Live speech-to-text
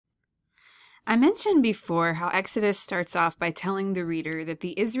I mentioned before how Exodus starts off by telling the reader that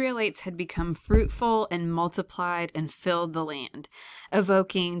the Israelites had become fruitful and multiplied and filled the land,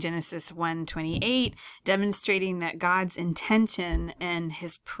 evoking Genesis 1:28, demonstrating that God's intention and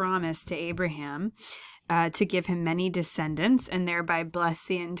his promise to Abraham to give him many descendants and thereby bless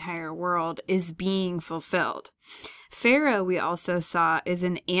the entire world is being fulfilled. Pharaoh, we also saw, is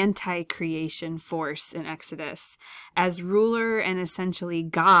an anti-creation force in Exodus. As ruler and essentially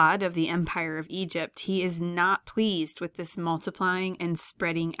god of the empire of Egypt, he is not pleased with this multiplying and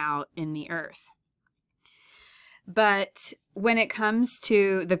spreading out in the earth. But when it comes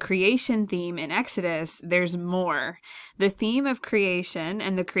to the creation theme in Exodus, there's more. The theme of creation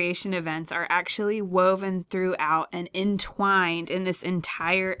and the creation events are actually woven throughout and entwined in this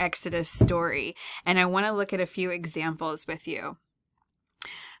entire Exodus story. And I want to look at a few examples with you.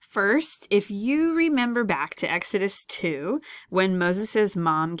 First, if you remember back to Exodus 2, when Moses'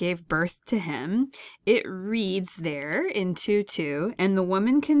 mom gave birth to him, it reads there in 2:2, and the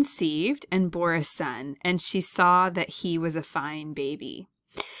woman conceived and bore a son, and she saw that he was a fine baby.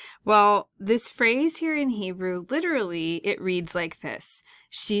 Well, this phrase here in Hebrew, literally, it reads like this.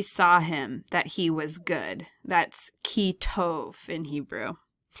 She saw him, that he was good. That's ki tov in Hebrew.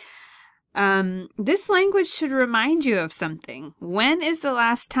 This language should remind you of something. When is the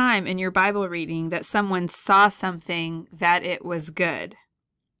last time in your Bible reading that someone saw something that it was good?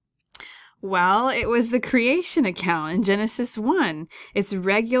 Well, it was the creation account in Genesis 1. It's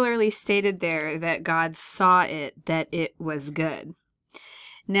regularly stated there that God saw it, that it was good.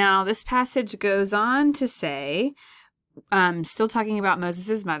 Now, this passage goes on to say, still talking about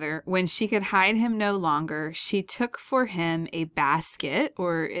Moses' mother, when she could hide him no longer, she took for him a basket,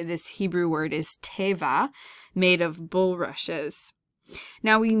 or this Hebrew word is teva, made of bulrushes.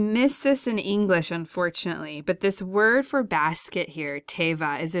 Now, we miss this in English, unfortunately, but this word for basket here,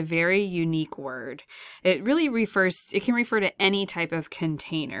 teva, is a very unique word. It can refer to any type of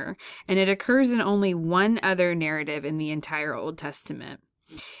container, and it occurs in only one other narrative in the entire Old Testament.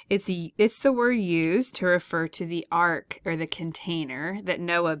 It's the word used to refer to the ark or the container that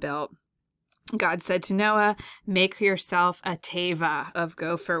Noah built. God said to Noah, "Make yourself a teva of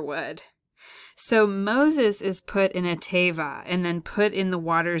gopher wood." So Moses is put in a teva and then put in the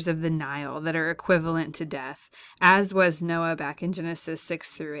waters of the Nile that are equivalent to death, as was Noah back in Genesis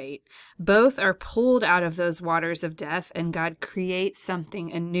 6-8. Both are pulled out of those waters of death, and God creates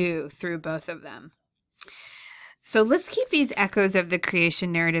something anew through both of them. So let's keep these echoes of the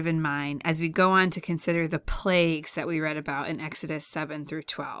creation narrative in mind as we go on to consider the plagues that we read about in Exodus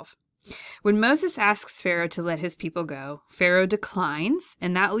 7-12. When Moses asks Pharaoh to let his people go, Pharaoh declines,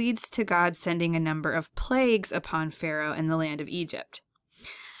 and that leads to God sending a number of plagues upon Pharaoh and the land of Egypt.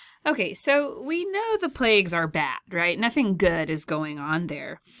 Okay, so we know the plagues are bad, right? Nothing good is going on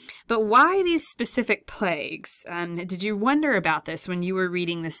there. But why these specific plagues? Did you wonder about this when you were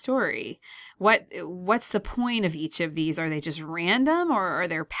reading the story? What's the point of each of these? Are they just random, or are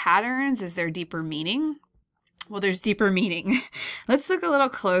there patterns? Is there deeper meaning? Well, there's deeper meaning. Let's look a little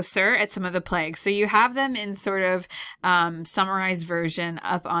closer at some of the plagues. So you have them in sort of summarized version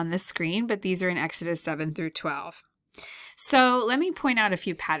up on the screen, but these are in Exodus 7-12. So let me point out a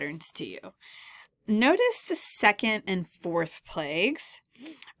few patterns to you. Notice the second and fourth plagues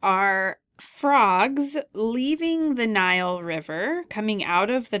are frogs leaving the Nile River, coming out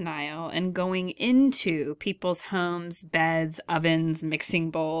of the Nile and going into people's homes, beds, ovens,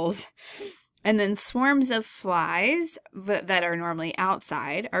 mixing bowls. And then swarms of flies that are normally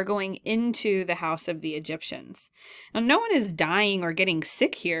outside are going into the house of the Egyptians. Now, no one is dying or getting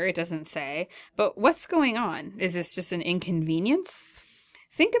sick here, it doesn't say, but what's going on? Is this just an inconvenience?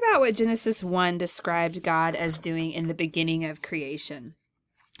 Think about what Genesis 1 described God as doing in the beginning of creation.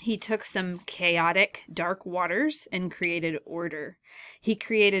 He took some chaotic, dark waters and created order. He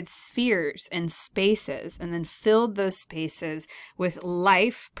created spheres and spaces and then filled those spaces with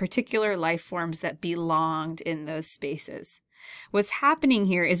life, particular life forms that belonged in those spaces. What's happening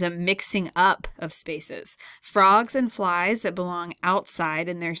here is a mixing up of spaces. Frogs and flies that belong outside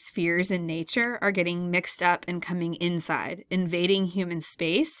in their spheres in nature are getting mixed up and coming inside, invading human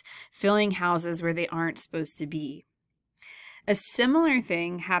space, filling houses where they aren't supposed to be. A similar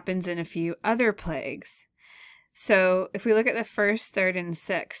thing happens in a few other plagues. So if we look at the first, third, and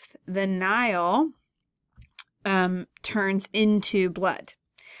sixth, the Nile turns into blood.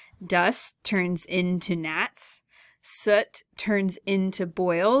 Dust turns into gnats. Soot turns into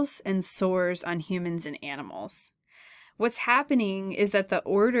boils and sores on humans and animals. What's happening is that the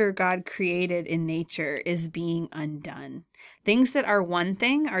order God created in nature is being undone. Things that are one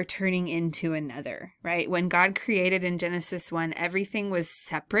thing are turning into another, right? When God created in Genesis 1, everything was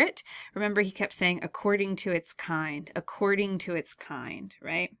separate. Remember, he kept saying, according to its kind,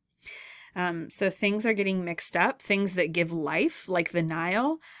 right? So things are getting mixed up. Things that give life, like the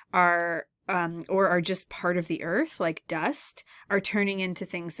Nile, or are just part of the earth, like dust, are turning into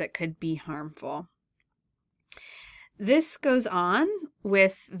things that could be harmful. This goes on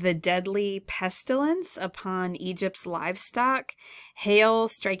with the deadly pestilence upon Egypt's livestock, hail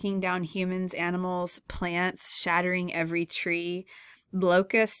striking down humans, animals, plants, shattering every tree,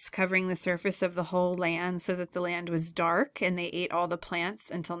 locusts covering the surface of the whole land so that the land was dark and they ate all the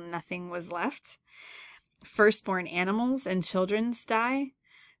plants until nothing was left. Firstborn animals and children die.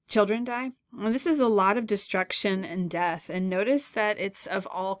 And this is a lot of destruction and death. And notice that it's of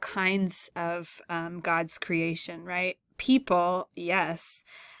all kinds of God's creation, right? People, yes.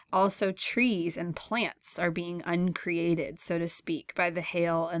 Also trees and plants are being uncreated, so to speak, by the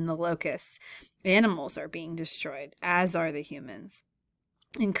hail and the locusts. Animals are being destroyed, as are the humans.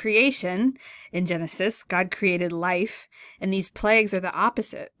 In creation, in Genesis, God created life, and these plagues are the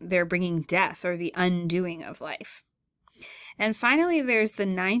opposite. They're bringing death, or the undoing of life. And finally, there's the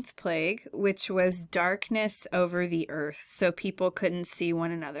 9th plague, which was darkness over the earth, so people couldn't see one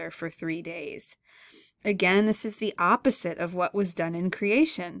another for 3 days. Again, this is the opposite of what was done in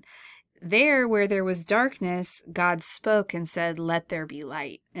creation. There, where there was darkness, God spoke and said, "Let there be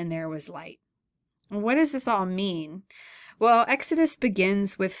light," and there was light. What does this all mean? Well, Exodus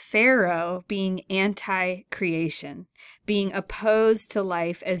begins with Pharaoh being anti-creation, being opposed to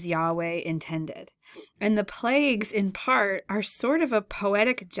life as Yahweh intended. And the plagues, in part, are sort of a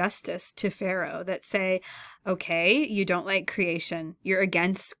poetic justice to Pharaoh that say, okay, you don't like creation. You're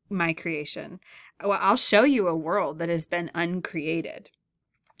against my creation. Well, I'll show you a world that has been uncreated.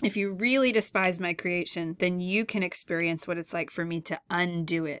 If you really despise my creation, then you can experience what it's like for me to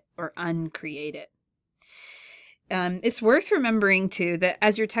undo it or uncreate it. It's worth remembering, too, that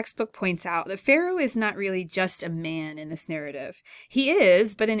as your textbook points out, that Pharaoh is not really just a man in this narrative. He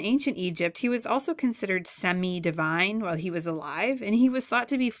is, but in ancient Egypt, he was also considered semi-divine while he was alive, and he was thought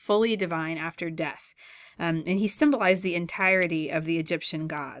to be fully divine after death. And he symbolized the entirety of the Egyptian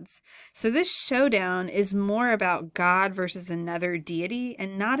gods. So this showdown is more about God versus another deity,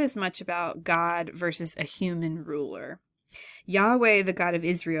 and not as much about God versus a human ruler. Yahweh, the God of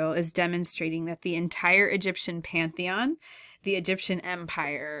Israel, is demonstrating that the entire Egyptian pantheon, the Egyptian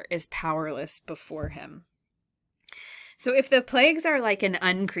empire, is powerless before him. So if the plagues are like an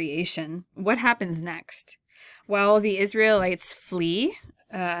uncreation, what happens next? Well, the Israelites flee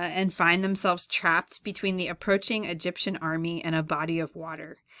and find themselves trapped between the approaching Egyptian army and a body of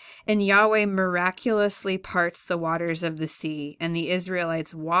water. And Yahweh miraculously parts the waters of the sea, and the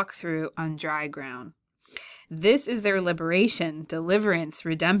Israelites walk through on dry ground. This is their liberation, deliverance,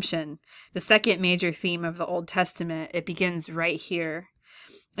 redemption. The second major theme of the Old Testament, it begins right here.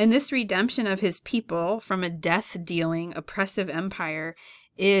 And this redemption of his people from a death-dealing, oppressive empire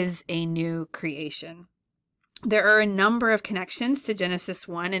is a new creation. There are a number of connections to Genesis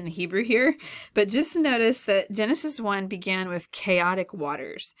 1 in the Hebrew here, but just notice that Genesis 1 began with chaotic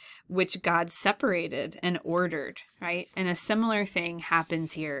waters, which God separated and ordered, right? And a similar thing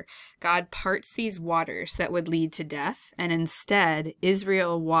happens here. God parts these waters that would lead to death, and instead,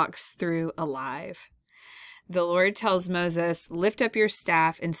 Israel walks through alive. The Lord tells Moses, "Lift up your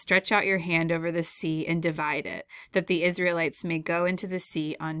staff and stretch out your hand over the sea and divide it, that the Israelites may go into the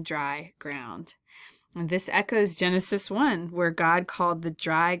sea on dry ground." And this echoes Genesis 1, where God called the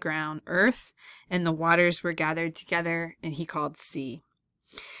dry ground earth, and the waters were gathered together, and he called sea.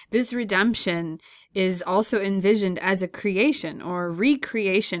 This redemption is also envisioned as a creation or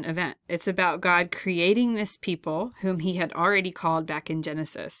recreation event. It's about God creating this people whom he had already called back in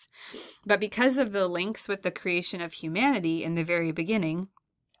Genesis. But because of the links with the creation of humanity in the very beginning,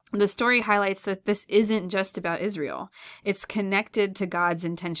 the story highlights that this isn't just about Israel. It's connected to God's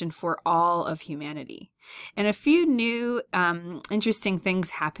intention for all of humanity. And a few new interesting things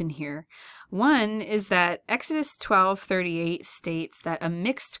happen here. One is that Exodus 12:38 states that a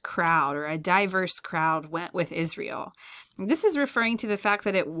mixed crowd or a diverse crowd went with Israel. This is referring to the fact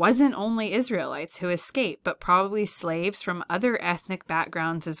that it wasn't only Israelites who escaped, but probably slaves from other ethnic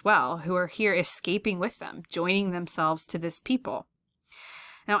backgrounds as well, who are here escaping with them, joining themselves to this people.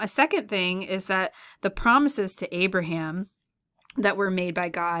 Now, a second thing is that the promises to Abraham that were made by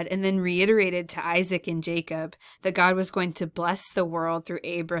God, and then reiterated to Isaac and Jacob that God was going to bless the world through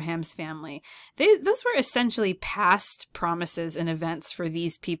Abraham's family. Those were essentially past promises and events for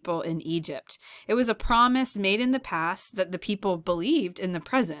these people in Egypt. It was a promise made in the past that the people believed in the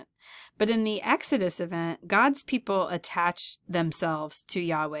present. But in the Exodus event, God's people attached themselves to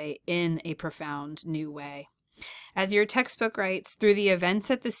Yahweh in a profound new way. As your textbook writes, through the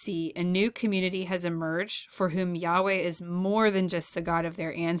events at the sea, a new community has emerged for whom Yahweh is more than just the God of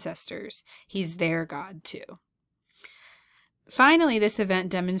their ancestors. He's their God too. Finally, this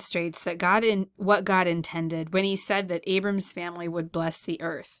event demonstrates that what God intended when he said that Abram's family would bless the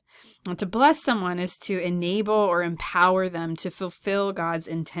earth. And to bless someone is to enable or empower them to fulfill God's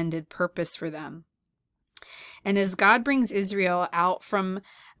intended purpose for them. And as God brings Israel out from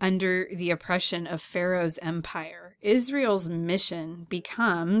under the oppression of Pharaoh's empire, Israel's mission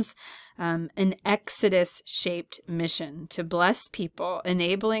becomes an Exodus-shaped mission to bless people,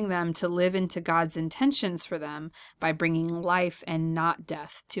 enabling them to live into God's intentions for them by bringing life and not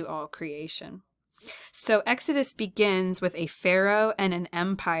death to all creation. So Exodus begins with a Pharaoh and an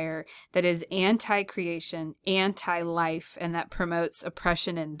empire that is anti-creation, anti-life, and that promotes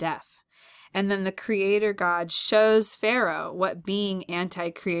oppression and death. And then the Creator God shows Pharaoh what being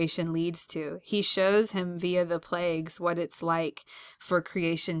anti-creation leads to. He shows him via the plagues what it's like for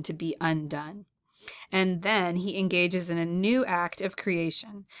creation to be undone. And then he engages in a new act of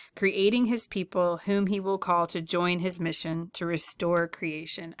creation, creating his people whom he will call to join his mission to restore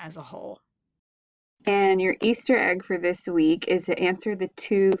creation as a whole. And your Easter egg for this week is to answer the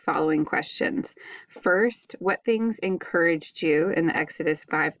two following questions. First, what things encouraged you in the Exodus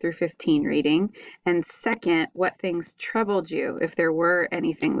 5 through 15 reading? And second, what things troubled you, if there was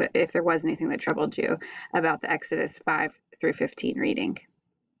anything that troubled you about the Exodus 5 through 15 reading?